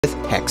with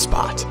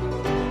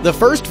Hexbot, the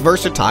first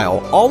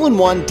versatile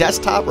all-in-one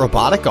desktop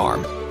robotic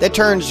arm that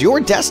turns your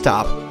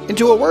desktop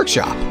into a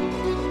workshop.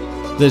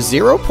 The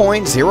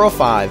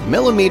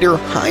 0.05mm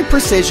high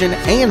precision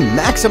and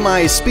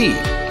maximized speed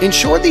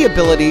ensure the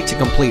ability to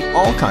complete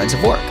all kinds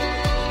of work.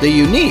 The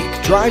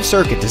unique drive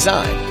circuit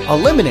design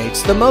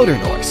eliminates the motor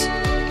noise.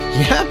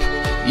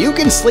 Yep, you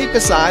can sleep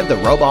beside the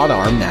robot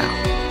arm now.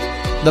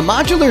 The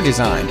modular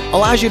design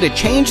allows you to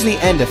change the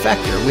end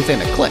effector within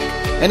a click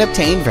and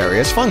obtain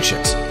various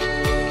functions.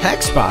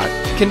 Hexbot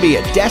can be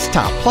a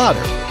desktop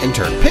plotter and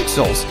turn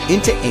pixels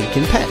into ink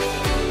and pen.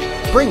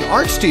 Bring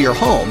arts to your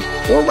home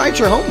or write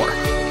your homework.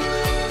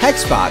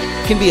 Hexbot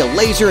can be a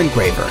laser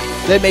engraver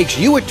that makes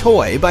you a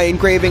toy by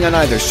engraving on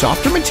either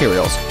softer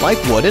materials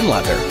like wood and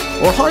leather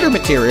or harder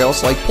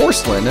materials like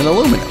porcelain and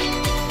aluminum.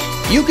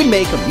 You can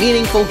make a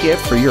meaningful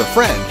gift for your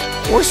friend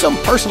or some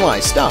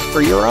personalized stuff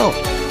for your own.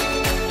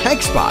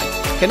 Hexbot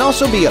can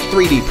also be a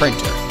 3D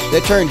printer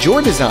that turns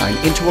your design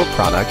into a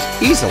product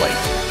easily.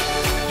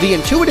 The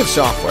intuitive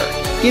software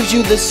gives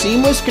you the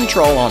seamless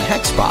control on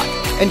Hexbot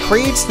and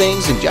creates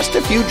things in just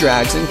a few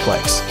drags and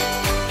clicks.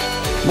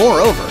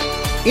 Moreover,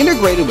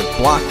 integrated with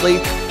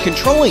Blockly,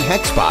 controlling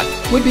Hexbot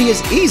would be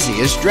as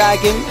easy as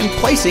dragging and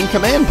placing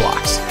command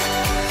blocks.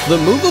 The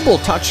movable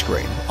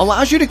touchscreen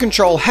allows you to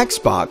control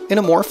Hexbot in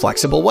a more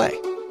flexible way.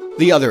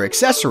 The other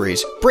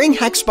accessories bring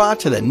Hexbot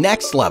to the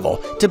next level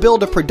to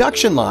build a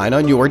production line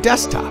on your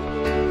desktop.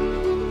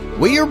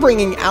 We are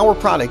bringing our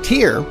product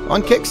here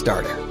on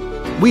Kickstarter.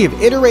 We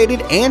have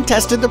iterated and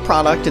tested the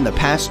product in the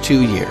past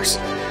 2 years.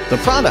 The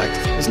product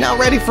is now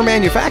ready for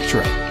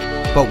manufacturing,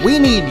 but we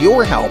need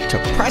your help to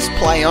press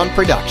play on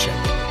production.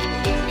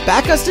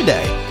 Back us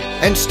today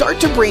and start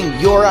to bring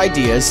your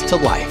ideas to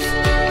life.